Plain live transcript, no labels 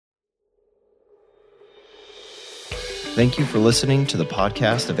Thank you for listening to the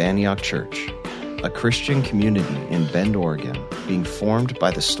podcast of Antioch Church, a Christian community in Bend, Oregon, being formed by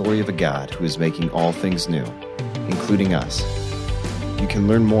the story of a God who is making all things new, including us. You can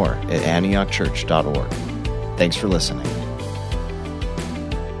learn more at antiochchurch.org. Thanks for listening.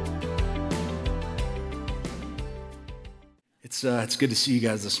 It's good to see you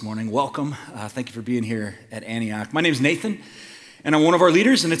guys this morning. Welcome. Thank you for being here at Antioch. My name is Nathan, and I'm one of our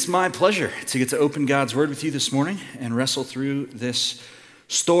leaders, and it's my pleasure to get to open God's Word with you this morning and wrestle through this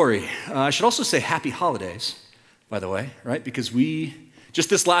story. I should also say happy holidays, by the way, right? Because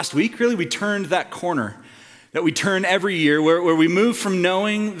just this last week, really, we turned that corner that we turn every year where we move from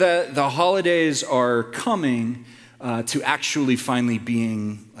knowing that the holidays are coming to actually finally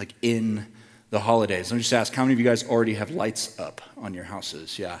being like in the holidays. Let me just ask, how many of you guys already have lights up on your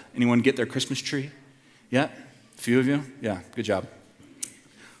houses? Yeah. Anyone get their Christmas tree? Yeah? A few of you? Yeah, good job.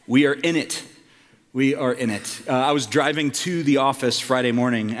 We are in it. We are in it. I was driving to the office Friday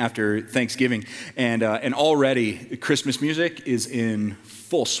morning after Thanksgiving, and already Christmas music is in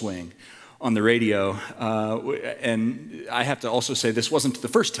full swing on the radio. And I have to also say this wasn't the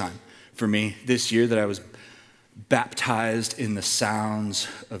first time for me this year that I was baptized in the sounds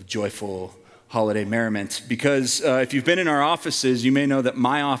of joyful holiday merriment, because if you've been in our offices, you may know that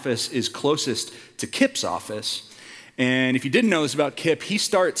my office is closest to Kip's office. And if you didn't know this about Kip, he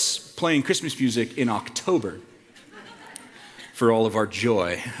starts playing Christmas music in October for all of our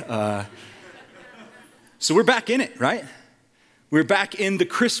joy. So we're back in it, right? We're back in the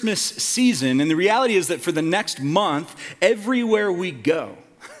Christmas season. And the reality is that for the next month, everywhere we go,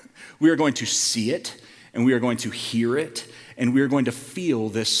 we are going to see it, and we are going to hear it, and we are going to feel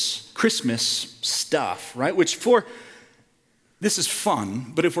this Christmas stuff, right? This is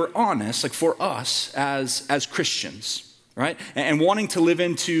fun, but if we're honest, like for us as Christians, right? And wanting to live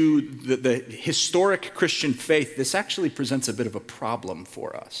into the historic Christian faith, this actually presents a bit of a problem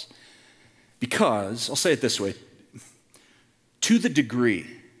for us. Because, I'll say it this way, to the degree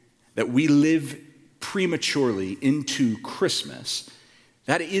that we live prematurely into Christmas,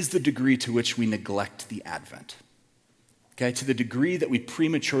 that is the degree to which we neglect the Advent. Okay, to the degree that we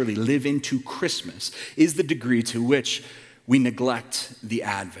prematurely live into Christmas is the degree to which we neglect the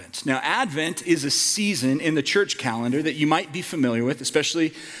Advent. Now, Advent is a season in the church calendar that you might be familiar with,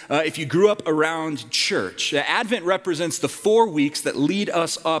 especially if you grew up around church. Advent represents the 4 weeks that lead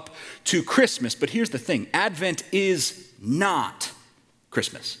us up to Christmas. But here's the thing, Advent is not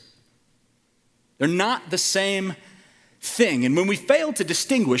Christmas. They're not the same thing. And when we fail to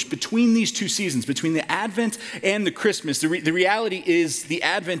distinguish between these two seasons, between the Advent and the Christmas, the reality is the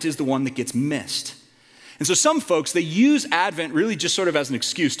Advent is the one that gets missed. And so some folks, they use Advent really just sort of as an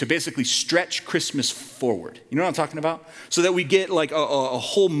excuse to basically stretch Christmas forward. You know what I'm talking about? So that we get like a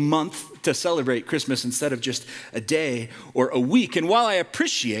whole month to celebrate Christmas instead of just a day or a week. And while I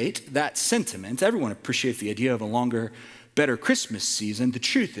appreciate that sentiment, everyone appreciates the idea of a longer, better Christmas season, the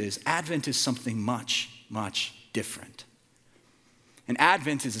truth is Advent is something much, much different. And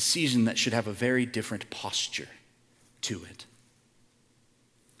Advent is a season that should have a very different posture to it.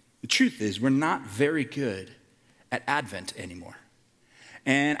 The truth is, we're not very good at Advent anymore.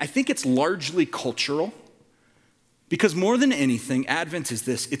 And I think it's largely cultural, because more than anything, Advent is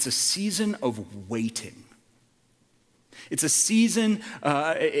this: it's a season of waiting. It's a season,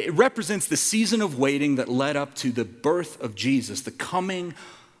 it represents the season of waiting that led up to the birth of Jesus, the coming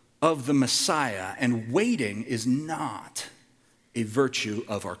of the Messiah. And waiting is not a virtue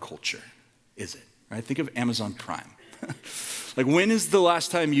of our culture, is it? Right? Think of Amazon Prime. Like, when is the last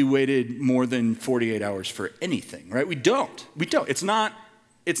time you waited more than 48 hours for anything, right? We don't. It's not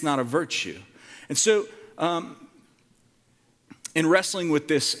a virtue. And so, in wrestling with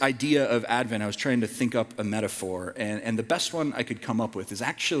this idea of Advent, I was trying to think up a metaphor, and the best one I could come up with is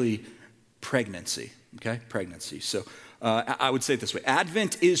actually pregnancy, okay? Pregnancy. So, I would say it this way.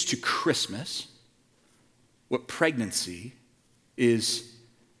 Advent is to Christmas what pregnancy is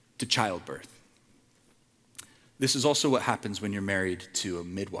to childbirth. This is also what happens when you're married to a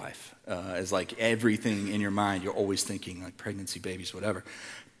midwife. It's like everything in your mind, you're always thinking like pregnancy, babies, whatever.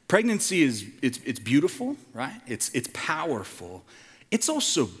 Pregnancy it's beautiful, right? It's powerful. It's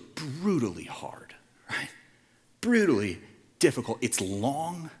also brutally hard, right? Brutally difficult. It's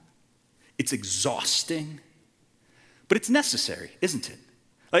long. It's exhausting. But it's necessary, isn't it?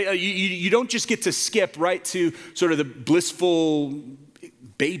 Like, you don't just get to skip right to sort of the blissful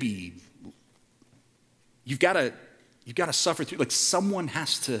baby. You've got to suffer through. Like, someone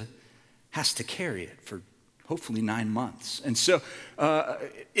has to carry it for hopefully 9 months. And so,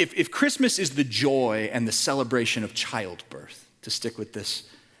 if Christmas is the joy and the celebration of childbirth, to stick with this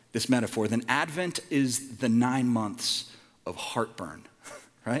this metaphor, then Advent is the 9 months of heartburn,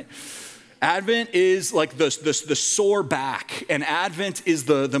 right? Advent is like the sore back, and Advent is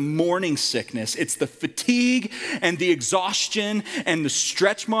the morning sickness. It's the fatigue and the exhaustion and the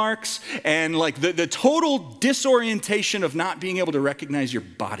stretch marks and like the total disorientation of not being able to recognize your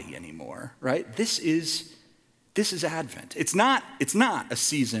body anymore, right? This is Advent. It's not a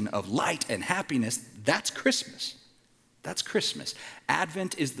season of light and happiness. That's Christmas. That's Christmas.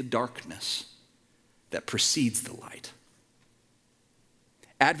 Advent is the darkness that precedes the light.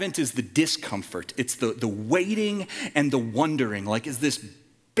 Advent is the discomfort. It's the waiting and the wondering, like, is this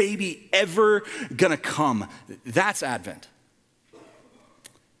baby ever gonna come? That's Advent.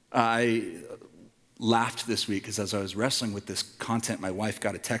 I laughed this week because as I was wrestling with this content, my wife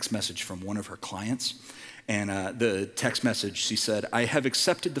got a text message from one of her clients. And the text message, she said, "I have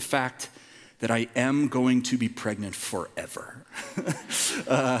accepted the fact that I am going to be pregnant forever."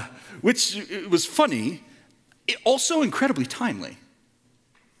 Which was funny, also incredibly timely.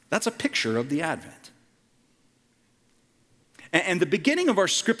 That's a picture of the Advent. And the beginning of our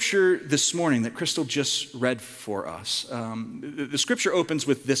scripture this morning that Crystal just read for us, the scripture opens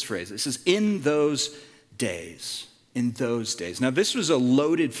with this phrase. It says, "In those days, in those days." Now, this was a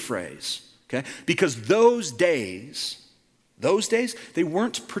loaded phrase, okay? Because those days, they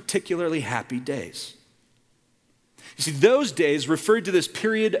weren't particularly happy days. You see, those days referred to this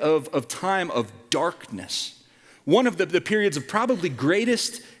period of time of darkness, one of the periods of probably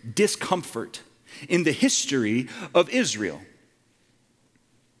greatest discomfort in the history of Israel.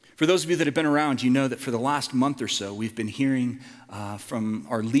 For those of you that have been around, you know that for the last month or so, we've been hearing from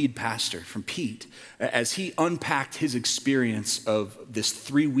our lead pastor, from Pete, as he unpacked his experience of this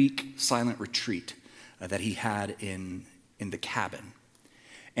 3-week silent retreat that he had in the cabin.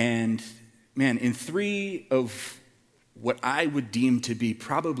 And man, in 3 of what I would deem to be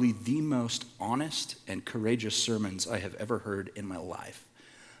probably the most honest and courageous sermons I have ever heard in my life,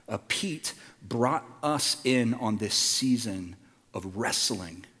 Pete brought us in on this season of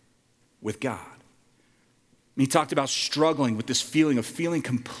wrestling with God. He talked about struggling with this feeling of feeling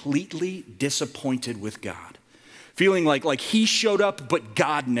completely disappointed with God. Feeling like he showed up, but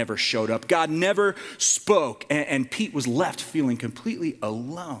God never showed up. God never spoke. And Pete was left feeling completely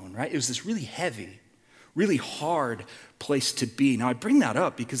alone, right? It was this really heavy, really hard place to be. Now, I bring that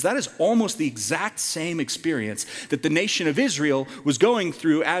up because that is almost the exact same experience that the nation of Israel was going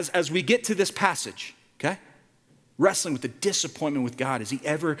through as we get to this passage, okay? Wrestling with the disappointment with God. Is he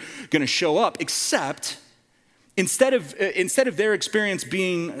ever going to show up? Except instead of their experience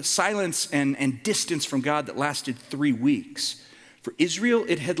being silence and distance from God that lasted 3 weeks, for Israel,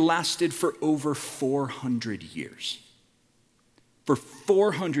 it had lasted for over 400 years. For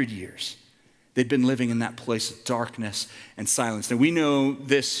 400 years, they'd been living in that place of darkness and silence. Now, we know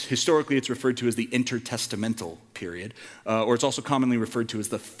this, historically, it's referred to as the intertestamental period, or it's also commonly referred to as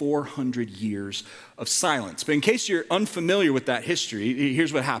the 400 years of silence. But in case you're unfamiliar with that history,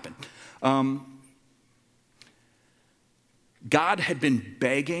 here's what happened. God had been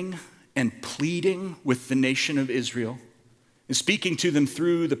begging and pleading with the nation of Israel, and speaking to them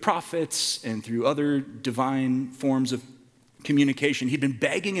through the prophets and through other divine forms of communication. He'd been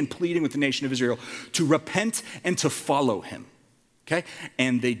begging and pleading with the nation of Israel to repent and to follow him, okay?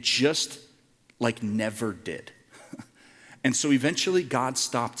 And they just never did. And so eventually God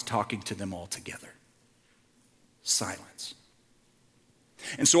stopped talking to them altogether. Silence.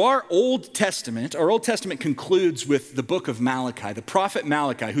 And so our Old Testament concludes with the book of Malachi, the prophet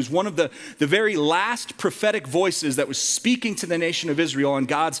Malachi, who's one of the very last prophetic voices that was speaking to the nation of Israel on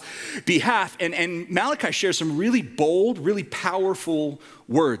God's behalf. And Malachi shares some really bold, really powerful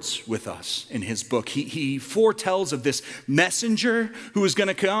words with us in his book. He foretells of this messenger who is going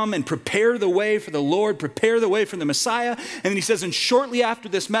to come and prepare the way for the Lord, prepare the way for the Messiah. And then he says, and shortly after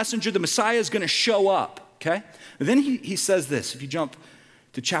this messenger, the Messiah is going to show up, okay? And then he says this, if you jump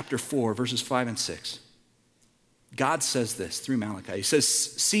to chapter 4, verses 5 and 6. God says this through Malachi. He says,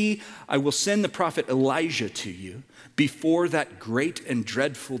 "See, I will send the prophet Elijah to you before that great and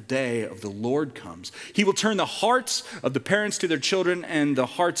dreadful day of the Lord comes. He will turn the hearts of the parents to their children and the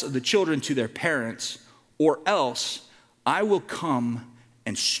hearts of the children to their parents, or else I will come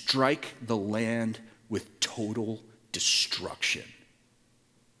and strike the land with total destruction."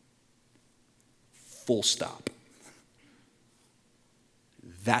 Full stop.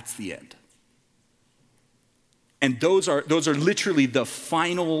 That's the end. And those are literally the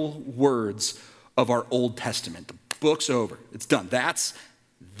final words of our Old Testament. The book's over. It's done. That's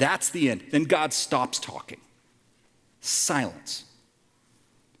the end. Then God stops talking. Silence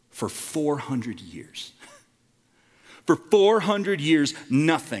for 400 years. For 400 years,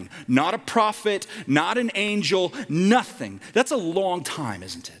 nothing. Not a prophet, not an angel, nothing. That's a long time,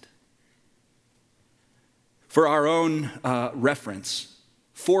 isn't it? For our own reference,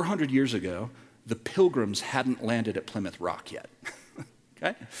 400 years ago, the Pilgrims hadn't landed at Plymouth Rock yet.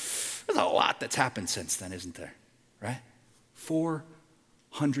 Okay? There's a lot that's happened since then, isn't there? Right?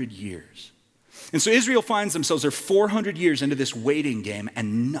 400 years. And so Israel finds themselves, they're 400 years into this waiting game,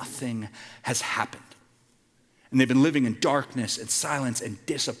 and nothing has happened. And they've been living in darkness and silence and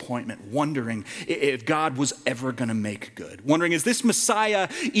disappointment, wondering if God was ever going to make good. Wondering, is this Messiah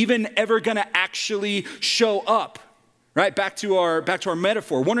even ever going to actually show up? Right? Back to our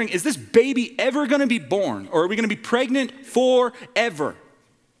metaphor. Wondering, is this baby ever going to be born? Or are we going to be pregnant forever?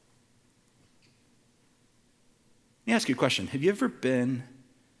 Let me ask you a question. Have you ever been,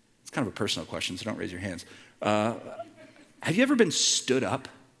 it's kind of a personal question, so don't raise your hands. Have you ever been stood up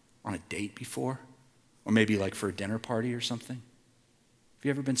on a date before? Or maybe like for a dinner party or something? Have you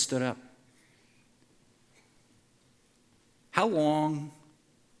ever been stood up? How long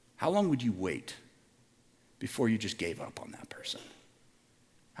would you wait before you just gave up on that person?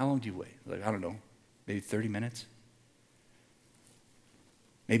 How long do you wait? Like, I don't know, maybe 30 minutes?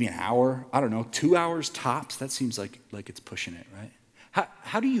 Maybe an hour? I don't know, 2 hours tops? That seems like it's pushing it, right?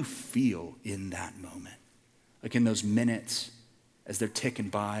 How do you feel in that moment? Like in those minutes as they're ticking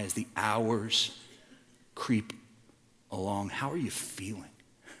by, as the hours creep along, how are you feeling?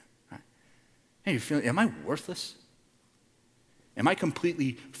 Right? Hey, you feeling, am I worthless? Am I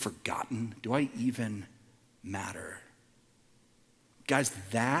completely forgotten? Do I even matter? Guys,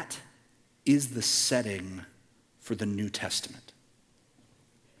 that is the setting for the New Testament.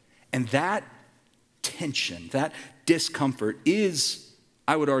 And that tension, that discomfort is,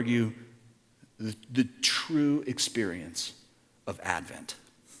 I would argue, the true experience of Advent.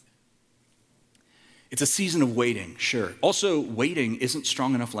 It's a season of waiting, sure. Also, waiting isn't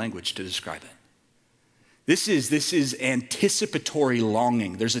strong enough language to describe it. This is anticipatory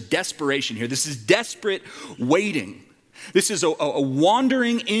longing. There's a desperation here. This is desperate waiting. This is a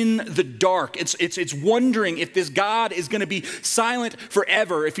wandering in the dark. It's wondering if this God is going to be silent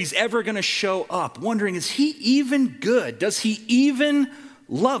forever, if he's ever going to show up. Wondering, is he even good? Does he even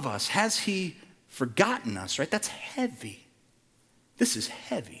love us? Has he forgotten us, right? That's heavy. This is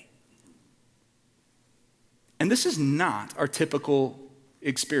heavy. And this is not our typical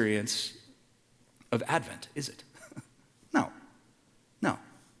experience of Advent, is it? No.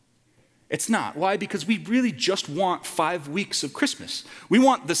 It's not. Why? Because we really just want 5 weeks of Christmas. We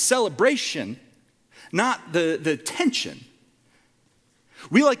want the celebration, not the tension.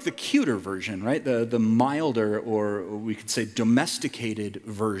 We like the cuter version, right? The milder, or we could say domesticated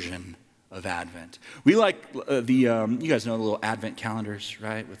version of Advent. We like you guys know the little Advent calendars,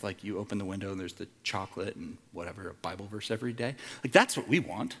 right? With like you open the window and there's the chocolate and whatever, a Bible verse every day. Like that's what we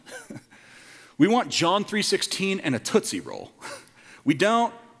want. We want John 3:16 and a Tootsie Roll. We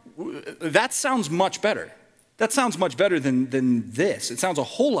don't, that sounds much better. That sounds much better than this. It sounds a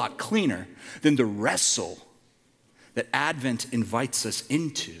whole lot cleaner than the wrestle that Advent invites us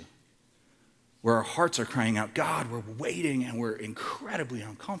into, where our hearts are crying out, God, we're waiting and we're incredibly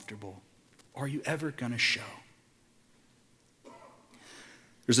uncomfortable. Are you ever going to show?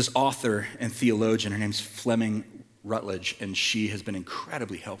 There's this author and theologian, her name's Fleming Rutledge, and she has been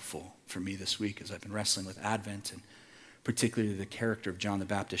incredibly helpful for me this week as I've been wrestling with Advent and particularly the character of John the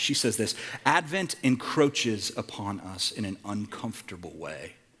Baptist. She says this: Advent encroaches upon us in an uncomfortable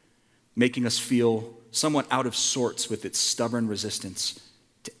way, making us feel somewhat out of sorts with its stubborn resistance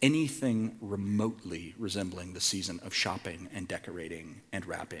to anything remotely resembling the season of shopping and decorating and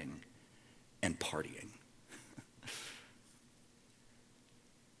wrapping and partying.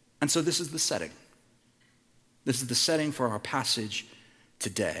 And so this is the setting. This is the setting for our passage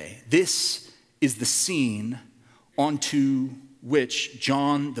today. This is the scene onto which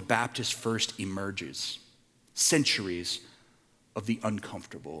John the Baptist first emerges. Centuries of the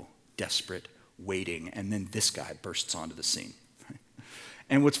uncomfortable, desperate waiting, and then this guy bursts onto the scene.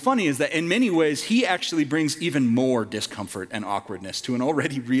 And what's funny is that in many ways, he actually brings even more discomfort and awkwardness to an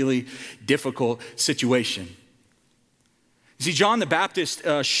already really difficult situation. You see, John the Baptist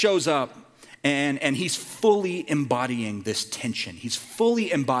shows up and he's fully embodying this tension. He's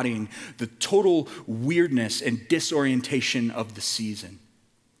fully embodying the total weirdness and disorientation of the season.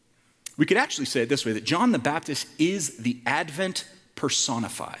 We could actually say it this way, that John the Baptist is the Advent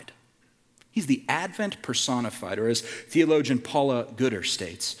personified. He's the Advent personified, or as theologian Paula Gooder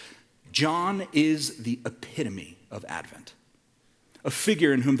states, John is the epitome of Advent. a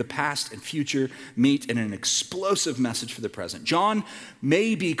figure in whom the past and future meet in an explosive message for the present. John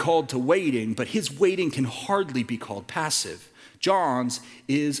may be called to waiting, but his waiting can hardly be called passive. John's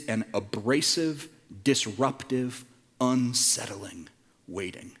is an abrasive, disruptive, unsettling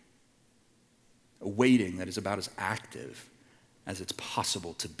waiting. A waiting that is about as active as it's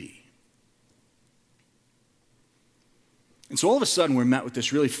possible to be. And so all of a sudden we're met with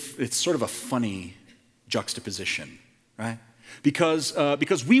this it's sort of a funny juxtaposition, right? Because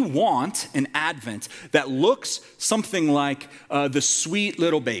we want an Advent that looks something like the sweet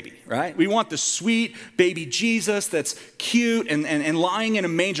little baby, right? We want the sweet baby Jesus that's cute and lying in a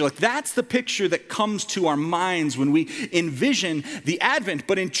manger. Like that's the picture that comes to our minds when we envision the Advent.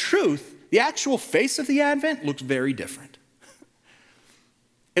 But in truth, the actual face of the Advent looks very different.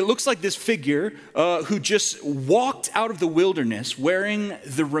 It looks like this figure who just walked out of the wilderness wearing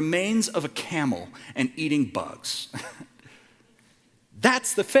the remains of a camel and eating bugs.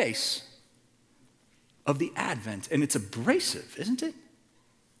 That's the face of the Advent, and it's abrasive, isn't it?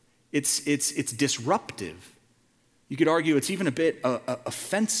 It's disruptive. You could argue it's even a bit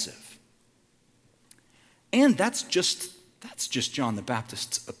offensive. And that's just John the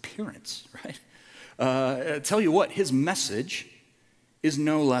Baptist's appearance, right? I tell you what, his message is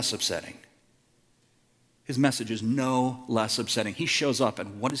no less upsetting. His message is no less upsetting. He shows up,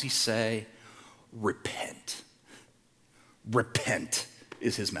 and what does he say? Repent. Repent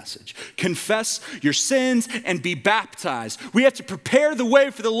is his message. Confess your sins and be baptized. We have to prepare the way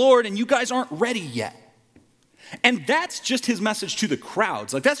for the Lord, and you guys aren't ready yet. And that's just his message to the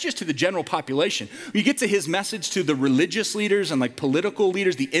crowds. Like that's just to the general population. When you get to his message to the religious leaders and like political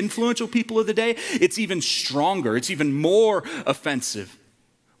leaders, the influential people of the day, it's even stronger. It's even more offensive.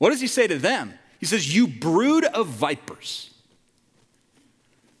 What does he say to them? He says, "You brood of vipers."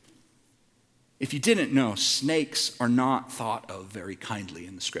 If you didn't know, snakes are not thought of very kindly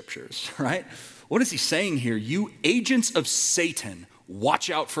in the scriptures, right? What is he saying here? You agents of Satan, watch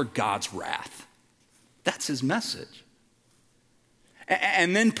out for God's wrath. That's his message.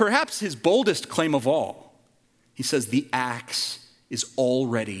 And then perhaps his boldest claim of all, he says, the axe is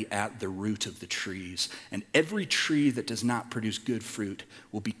already at the root of the trees, and every tree that does not produce good fruit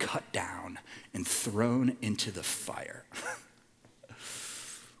will be cut down and thrown into the fire.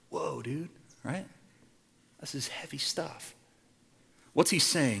 Whoa, dude. Right? This is heavy stuff. What's he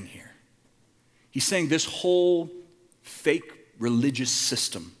saying here? He's saying this whole fake religious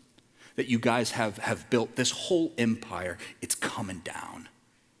system that you guys have built, this whole empire, it's coming down.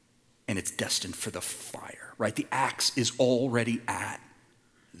 And it's destined for the fire, right? The axe is already at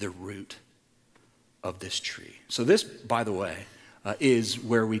the root of this tree. So this, by the way, is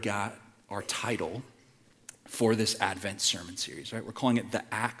where we got our title for this Advent sermon series, right? We're calling it The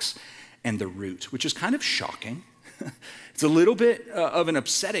Axe and the Root, which is kind of shocking. It's a little bit of an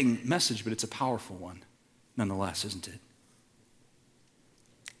upsetting message, but it's a powerful one nonetheless, isn't it?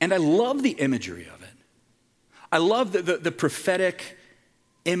 And I love the imagery of it. I love the prophetic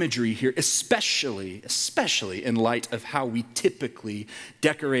imagery here, especially in light of how we typically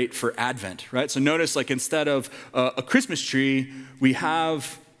decorate for Advent, right? So notice, like, instead of a Christmas tree, we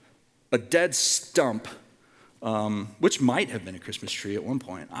have a dead stump, which might have been a Christmas tree at one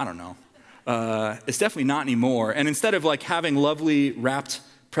point. I don't know. It's definitely not anymore. And instead of like having lovely wrapped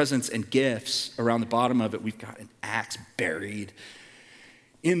presents and gifts around the bottom of it, we've got an axe buried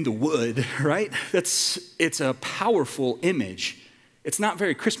in the wood, right? It's a powerful image. It's not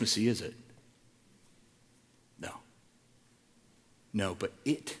very Christmassy, is it? No, but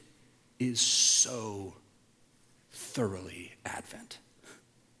it is so thoroughly Advent.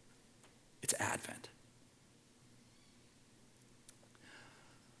 It's Advent.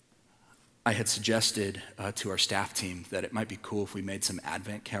 I had suggested to our staff team that it might be cool if we made some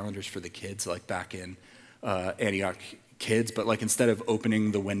Advent calendars for the kids, like back in Antioch Kids, but like instead of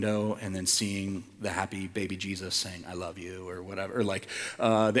opening the window and then seeing the happy baby Jesus saying, "I love you," or whatever, or like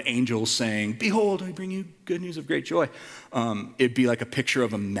the angels saying, "Behold, I bring you good news of great joy," it'd be like a picture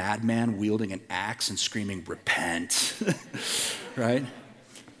of a madman wielding an axe and screaming, "Repent," right?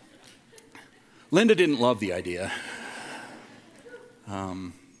 Linda didn't love the idea.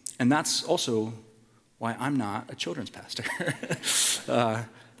 And that's also why I'm not a children's pastor.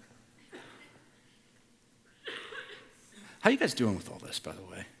 How are you guys doing with all this, by the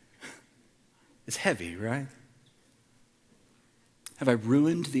way? It's heavy, right? Have I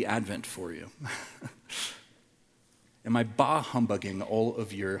ruined the Advent for you? Am I bah humbugging all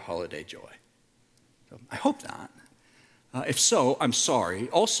of your holiday joy? I hope not. If so, I'm sorry.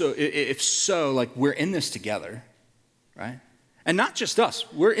 Also, if so, like, we're in this together, right? And not just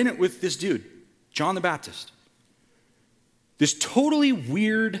us. We're in it with this dude, John the Baptist. This totally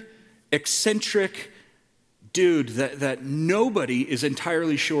weird, eccentric dude that nobody is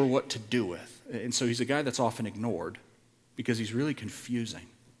entirely sure what to do with. And so he's a guy that's often ignored because he's really confusing.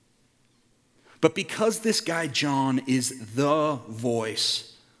 But because this guy John is the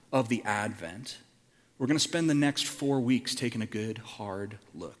voice of the Advent, we're going to spend the next 4 weeks taking a good, hard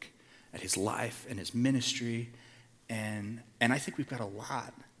look at his life and his ministry. And I think we've got a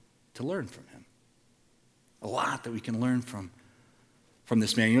lot to learn from him. A lot that we can learn from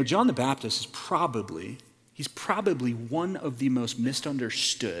this man. You know, John the Baptist is probably one of the most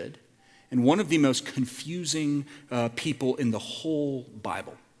misunderstood and one of the most confusing people in the whole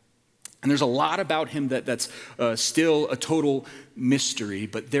Bible. And there's a lot about him that's still a total mystery,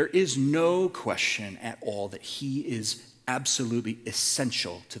 but there is no question at all that he is absolutely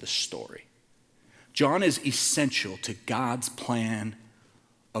essential to the story. John is essential to God's plan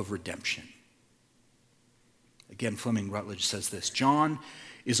of redemption. Again, Fleming Rutledge says this: John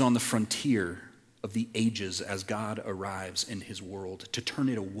is on the frontier of the ages as God arrives in his world to turn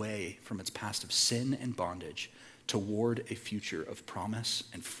it away from its past of sin and bondage toward a future of promise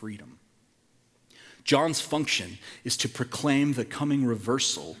and freedom. John's function is to proclaim the coming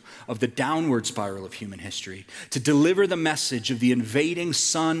reversal of the downward spiral of human history, to deliver the message of the invading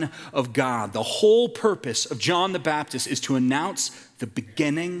Son of God. The whole purpose of John the Baptist is to announce the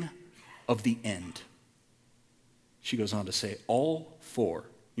beginning of the end. She goes on to say, all 4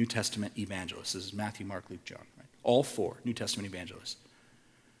 New Testament evangelists, this is Matthew, Mark, Luke, John, right? All 4 New Testament evangelists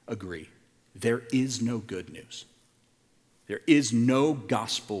agree there is no good news. There is no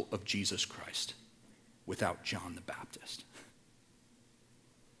gospel of Jesus Christ without John the Baptist.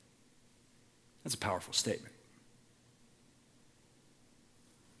 That's a powerful statement.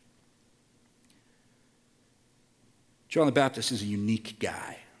 John the Baptist is a unique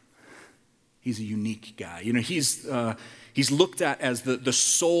guy. He's a unique guy. You know, he's looked at as the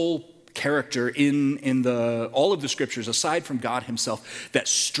sole character in all of the scriptures, aside from God himself, that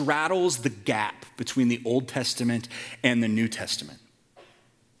straddles the gap between the Old Testament and the New Testament.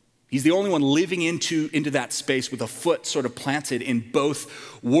 He's the only one living into that space with a foot sort of planted in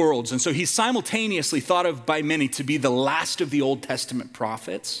both worlds. And so he's simultaneously thought of by many to be the last of the Old Testament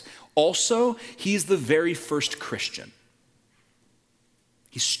prophets. Also, he's the very first Christian.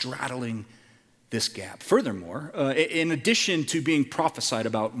 He's straddling this gap. Furthermore, in addition to being prophesied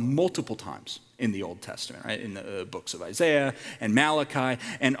about multiple times in the Old Testament, right, in the books of Isaiah and Malachi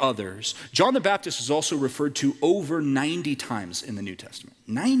and others, John the Baptist is also referred to over 90 times in the New Testament.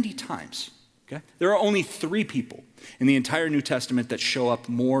 90 times, okay? There are only 3 people in the entire New Testament that show up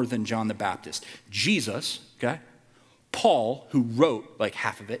more than John the Baptist. Jesus, okay? Paul, who wrote like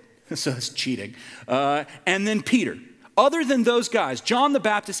half of it, so that's cheating, and then Peter. Other than those guys, John the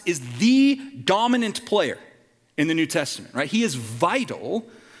Baptist is the dominant player in the New Testament, right? He is vital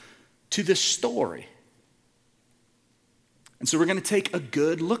to this story. And so we're going to take a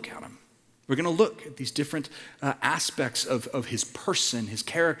good look at him. We're going to look at these different aspects of his person, his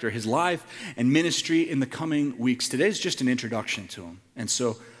character, his life, and ministry in the coming weeks. Today is just an introduction to him. And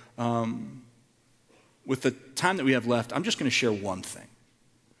so with the time that we have left, I'm just going to share one thing.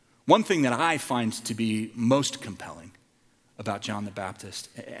 One thing that I find to be most compelling about John the Baptist,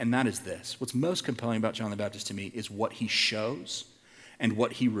 and that is this. What's most compelling about John the Baptist to me is what he shows and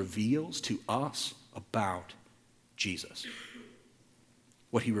what he reveals to us about Jesus.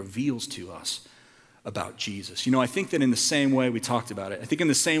 What he reveals to us about Jesus. You know, I think that in the same way we talked about it, I think in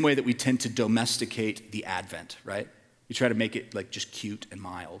the same way that we tend to domesticate the Advent, right? We try to make it like just cute and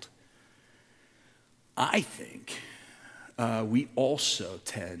mild. I think we also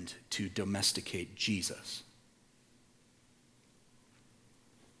tend to domesticate Jesus.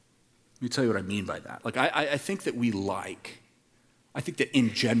 Let me tell you what I mean by that. Like, I think that I think that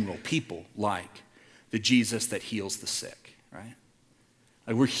in general, people like the Jesus that heals the sick, right?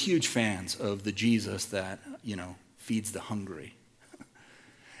 Like, we're huge fans of the Jesus that, feeds the hungry.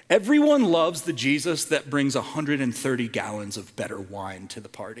 Everyone loves the Jesus that brings 130 gallons of better wine to the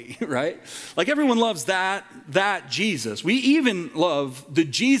party, right? Like, everyone loves that Jesus. We even love the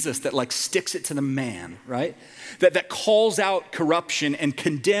Jesus that like sticks it to the man, right? That calls out corruption and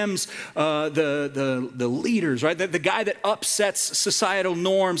condemns the leaders, right? The guy that upsets societal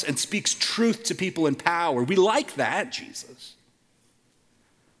norms and speaks truth to people in power. We like that Jesus.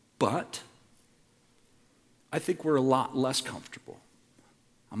 But I think we're a lot less comfortable.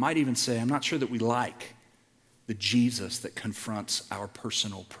 I might even say I'm not sure that we like the Jesus that confronts our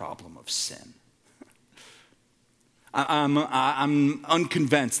personal problem of sin. I'm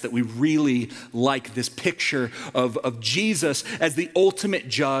unconvinced that we really like this picture of Jesus as the ultimate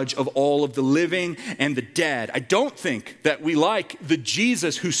judge of all of the living and the dead. I don't think that we like the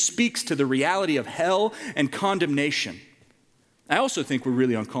Jesus who speaks to the reality of hell and condemnation. I also think we're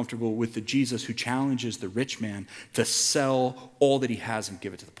really uncomfortable with the Jesus who challenges the rich man to sell all that he has and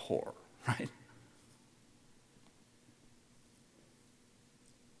give it to the poor, right?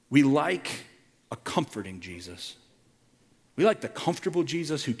 We like a comforting Jesus. We like the comfortable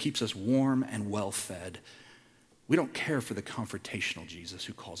Jesus who keeps us warm and well-fed. We don't care for the confrontational Jesus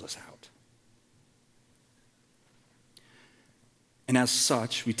who calls us out. And as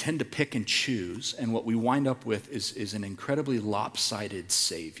such, we tend to pick and choose, and what we wind up with is an incredibly lopsided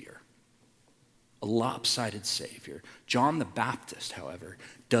Savior. A lopsided Savior. John the Baptist, however,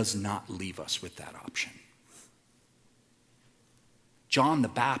 does not leave us with that option. John the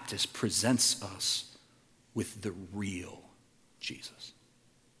Baptist presents us with the real Jesus.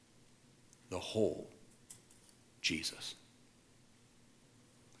 The whole Jesus.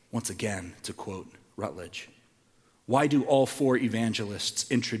 Once again, to quote Rutledge, why do all four evangelists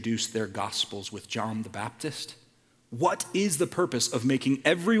introduce their gospels with John the Baptist? What is the purpose of making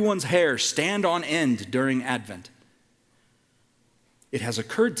everyone's hair stand on end during Advent? It has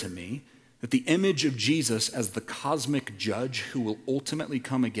occurred to me that the image of Jesus as the cosmic judge who will ultimately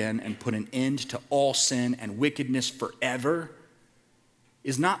come again and put an end to all sin and wickedness forever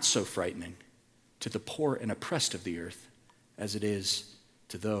is not so frightening to the poor and oppressed of the earth as it is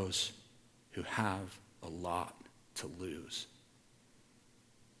to those who have a lot to lose.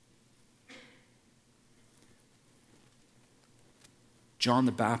 John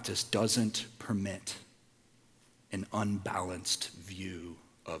the Baptist doesn't permit an unbalanced view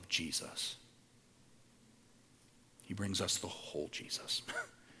of Jesus. He brings us the whole Jesus.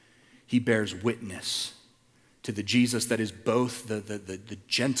 He bears witness to the Jesus that is both the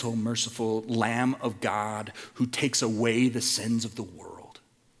gentle, merciful Lamb of God who takes away the sins of the world,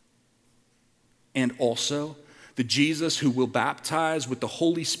 and also the Jesus who will baptize with the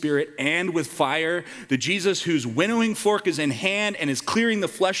Holy Spirit and with fire, the Jesus whose winnowing fork is in hand and is clearing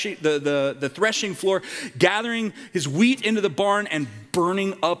the threshing floor, gathering his wheat into the barn and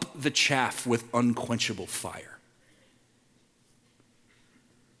burning up the chaff with unquenchable fire.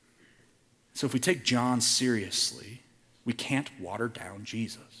 So if we take John seriously, we can't water down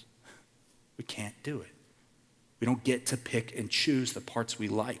Jesus. We can't do it. We don't get to pick and choose the parts we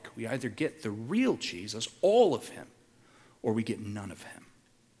like. We either get the real Jesus, all of him, or we get none of him.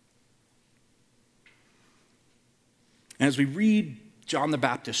 And as we read John the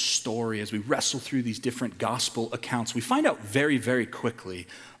Baptist's story, as we wrestle through these different gospel accounts, we find out very, very quickly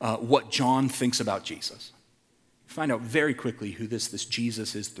what John thinks about Jesus. We find out very quickly who this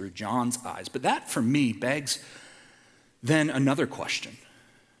Jesus is through John's eyes. But that, for me, begs then another question.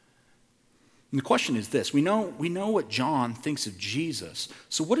 And the question is this: we know what John thinks of Jesus,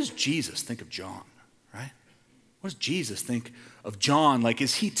 so what does Jesus think of John, right? What does Jesus think of John? Like,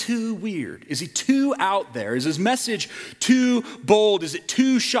 is he too weird? Is he too out there? Is his message too bold? Is it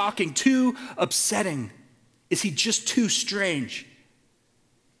too shocking, too upsetting? Is he just too strange?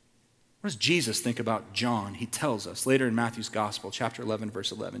 What does Jesus think about John? He tells us later in Matthew's Gospel, chapter 11,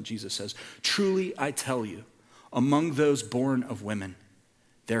 verse 11, Jesus says, "Truly I tell you, among those born of women,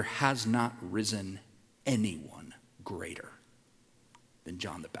 there has not risen anyone greater than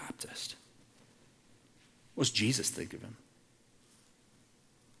John the Baptist." What does Jesus think of him?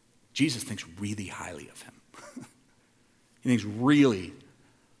 Jesus thinks really highly of him. He thinks really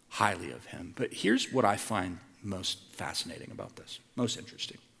highly of him. But here's what I find most fascinating about this, most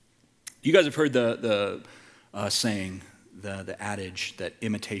interesting. You guys have heard the saying, the adage that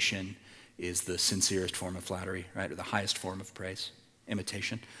imitation is the sincerest form of flattery, right? Or the highest form of praise.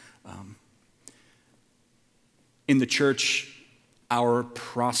 Imitation. In the church, our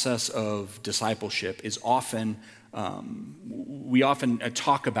process of discipleship is often, we often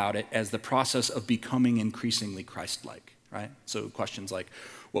talk about it as the process of becoming increasingly Christ-like, right? So questions like,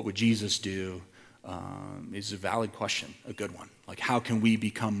 what would Jesus do? Is a valid question, a good one. Like, how can we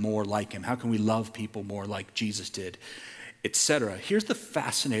become more like him? How can we love people more like Jesus did, etc.? Here's the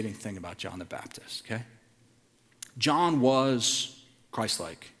fascinating thing about John the Baptist, okay? John was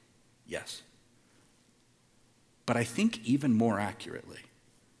Christ-like, yes. But I think even more accurately,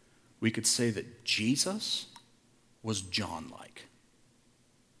 we could say that Jesus was John-like.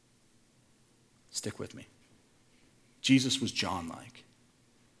 Stick with me. Jesus was John-like.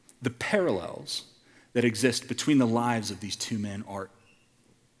 The parallels that exist between the lives of these two men are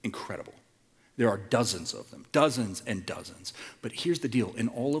incredible. There are dozens of them, dozens and dozens. But here's the deal. In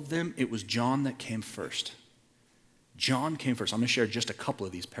all of them, it was John that came first. John came first. I'm going to share just a couple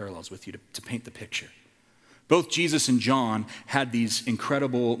of these parallels with you to paint the picture. Both Jesus and John had these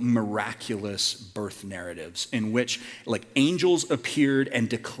incredible, miraculous birth narratives in which like angels appeared and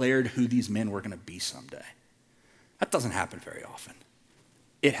declared who these men were going to be someday. That doesn't happen very often.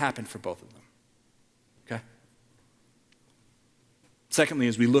 It happened for both of them. Okay? Secondly,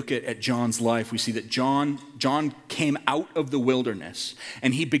 as we look at John's life, we see that John came out of the wilderness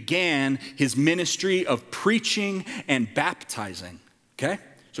and he began his ministry of preaching and baptizing. Okay?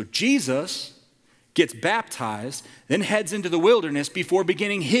 So Jesus gets baptized, then heads into the wilderness before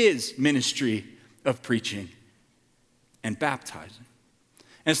beginning his ministry of preaching and baptizing.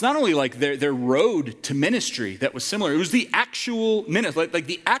 And it's not only like their road to ministry that was similar, it was the actual ministry, like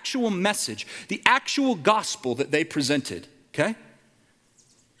the actual message, the actual gospel that they presented, okay?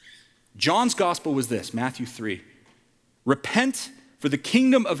 John's gospel was this, Matthew 3. Repent, for the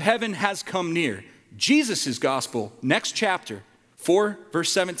kingdom of heaven has come near. Jesus' gospel, next chapter, 4,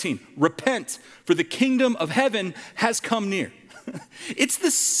 verse 17. Repent, for the kingdom of heaven has come near. It's the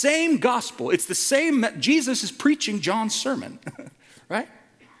same gospel. It's the same, Jesus is preaching John's sermon, right?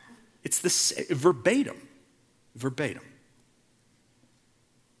 It's the verbatim.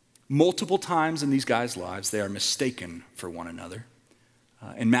 Multiple times in these guys' lives, they are mistaken for one another.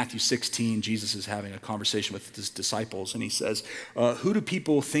 In Matthew 16, Jesus is having a conversation with his disciples, and he says, who do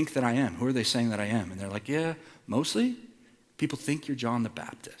people think that I am? Who are they saying that I am? And they're like, yeah, mostly people think you're John the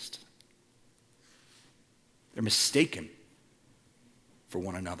Baptist. They're mistaken for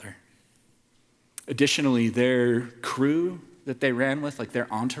one another. Additionally, their crew that they ran with, like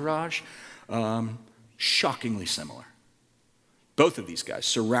their entourage, shockingly similar. Both of these guys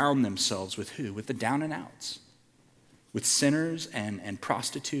surround themselves with who? With the down and outs. With sinners and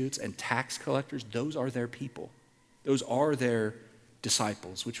prostitutes and tax collectors. Those are their people. Those are their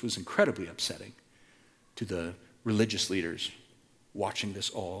disciples, which was incredibly upsetting to the religious leaders watching this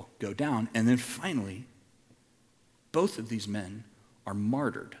all go down. And then finally, both of these men are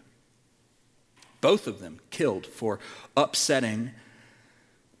martyred. Both of them killed for upsetting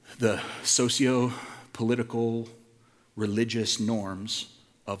the socio-political, religious norms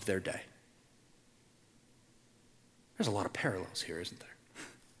of their day. There's a lot of parallels here, isn't there?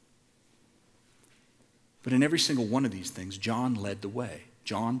 But in every single one of these things, John led the way.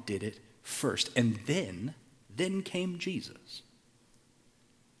 John did it first. And then came Jesus.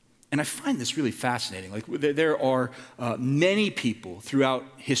 And I find this really fascinating. Like there are many people throughout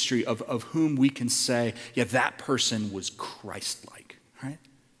history of whom we can say, yeah, that person was Christ-like, right?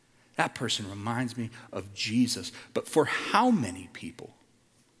 That person reminds me of Jesus. But for how many people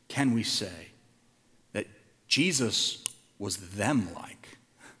can we say that Jesus was them-like?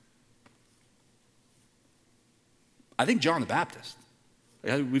 I think John the Baptist.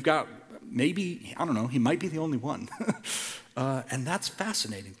 We've got maybe, I don't know, he might be the only one. And that's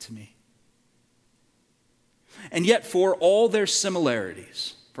fascinating to me. And yet, for all their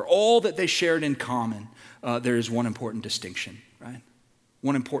similarities, for all that they shared in common, there is one important distinction, right?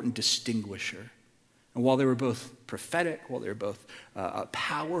 One important distinguisher. And while they were both prophetic, while they were both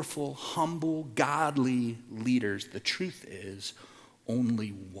powerful, humble, godly leaders, the truth is only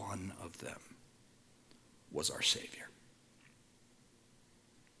one of them was our Savior.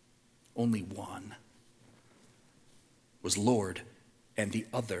 Only one was Lord, and the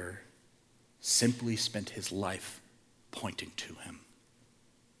other simply spent his life pointing to him.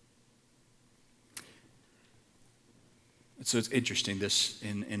 And so it's interesting, this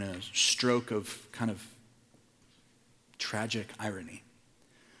in a stroke of kind of tragic irony.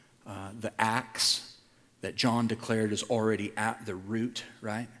 The axe that John declared is already at the root,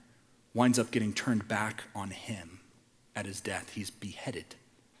 right, winds up getting turned back on him at his death. He's beheaded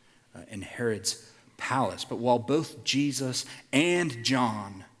in Herod's palace. But while both Jesus and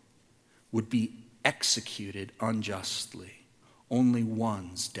John would be executed unjustly, only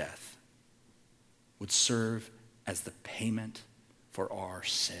one's death would serve as the payment for our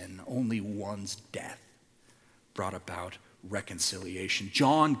sin. Only one's death brought about reconciliation.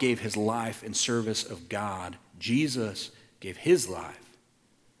 John gave his life in service of God. Jesus gave his life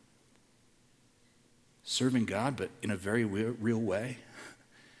serving God, but in a very real way,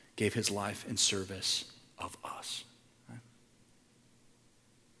 gave his life in service of us. Right?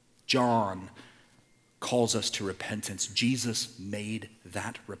 John calls us to repentance. Jesus made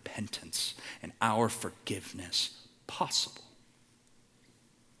that repentance and our forgiveness possible.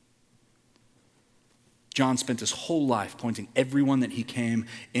 John spent his whole life pointing everyone that he came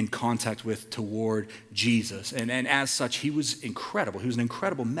in contact with toward Jesus. And as such, he was incredible. He was an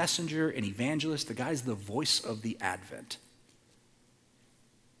incredible messenger and evangelist. The guy's the voice of the Advent.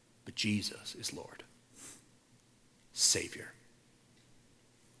 But Jesus is Lord. Savior,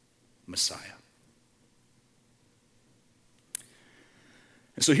 Messiah.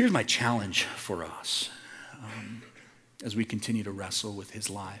 And so here's my challenge for us as we continue to wrestle with his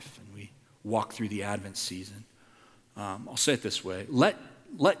life and we walk through the Advent season. I'll say it this way. Let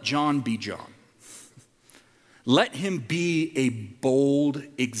John be John. Let him be a bold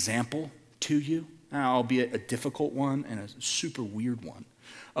example to you, albeit a difficult one and a super weird one.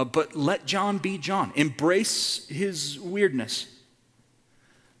 But let John be John. Embrace his weirdness.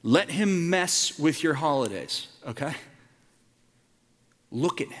 Let him mess with your holidays, okay?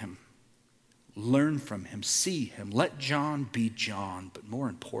 Look at him. Learn from him. See him. Let John be John. But more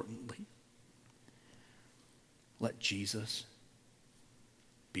importantly, let Jesus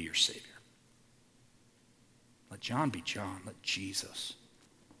be your Savior. Let John be John. Let Jesus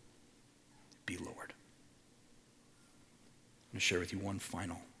be Lord. I'm going to share with you one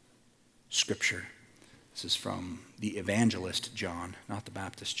final scripture. This is from the evangelist John, not the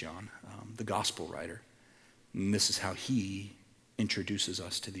Baptist John, the gospel writer. And this is how he introduces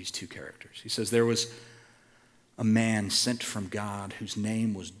us to these two characters. He says, there was a man sent from God whose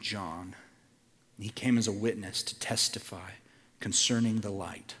name was John. He came as a witness to testify concerning the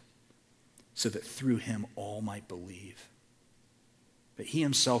light, so that through him all might believe. But he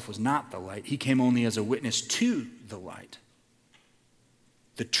himself was not the light. He came only as a witness to the light,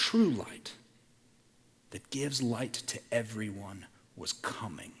 the true light that gives light to everyone was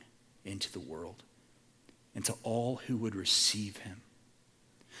coming into the world, and to all who would receive him.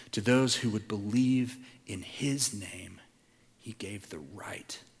 To those who would believe in his name, he gave the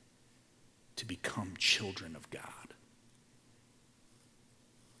right to become children of God.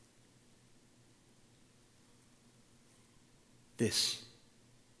 This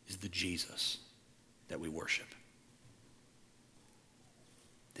is the Jesus that we worship.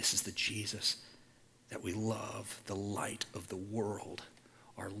 This is the Jesus that we love, the light of the world,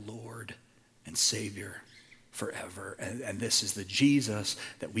 our Lord and Savior forever. And this is the Jesus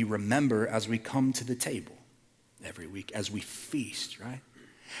that we remember as we come to the table every week, as we feast, right?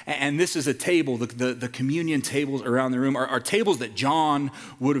 And this is a table, the communion tables around the room are tables that John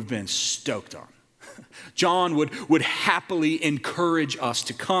would have been stoked on. John would happily encourage us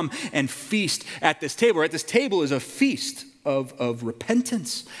to come and feast at this table. Right? This table is a feast of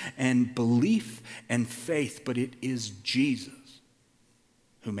repentance and belief and faith, but it is Jesus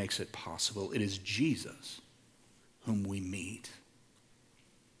who makes it possible. It is Jesus whom we meet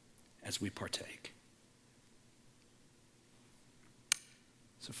as we partake.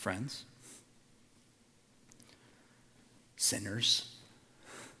 So friends, sinners,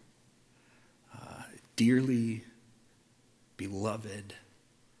 dearly beloved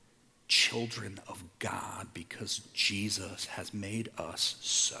children of God, because Jesus has made us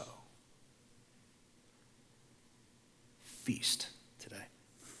so. Feast today.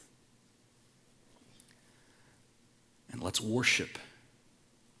 And let's worship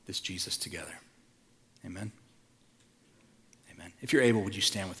this Jesus together. Amen. Amen. If you're able, would you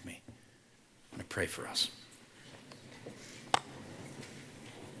stand with me? I'm going to pray for us.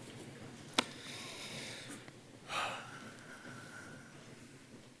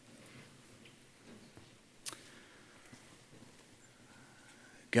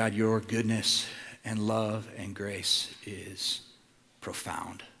 God, your goodness and love and grace is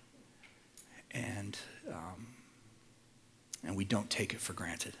profound. And we don't take it for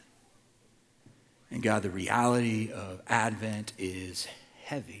granted. And God, the reality of Advent is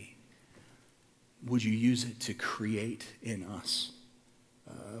heavy. Would you use it to create in us,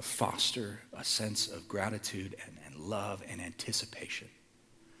 foster a sense of gratitude and love and anticipation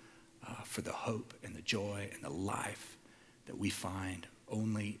for the hope and the joy and the life that we find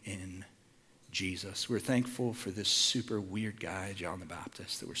only in Jesus. We're thankful for this super weird guy, John the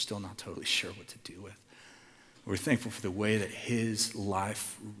Baptist, that we're still not totally sure what to do with. We're thankful for the way that his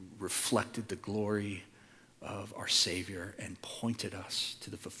life reflected the glory of our Savior and pointed us to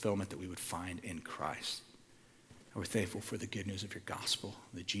the fulfillment that we would find in Christ. And we're thankful for the good news of your gospel,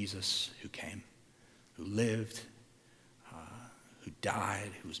 the Jesus who came, who lived, who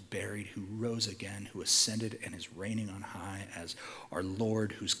died, who was buried, who rose again, who ascended and is reigning on high as our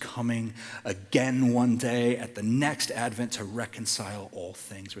Lord, who's coming again one day at the next Advent to reconcile all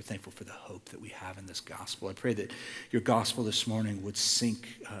things. We're thankful for the hope that we have in this gospel. I pray that your gospel this morning would sink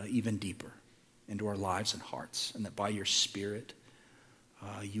even deeper into our lives and hearts, and that by your Spirit,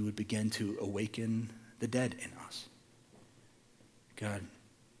 you would begin to awaken the dead in us. God,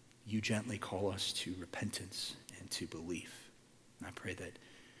 you gently call us to repentance and to belief. And I pray that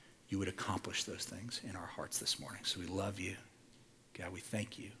you would accomplish those things in our hearts this morning. So we love you. God, we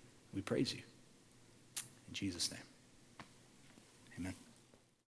thank you. We praise you. In Jesus' name. Amen.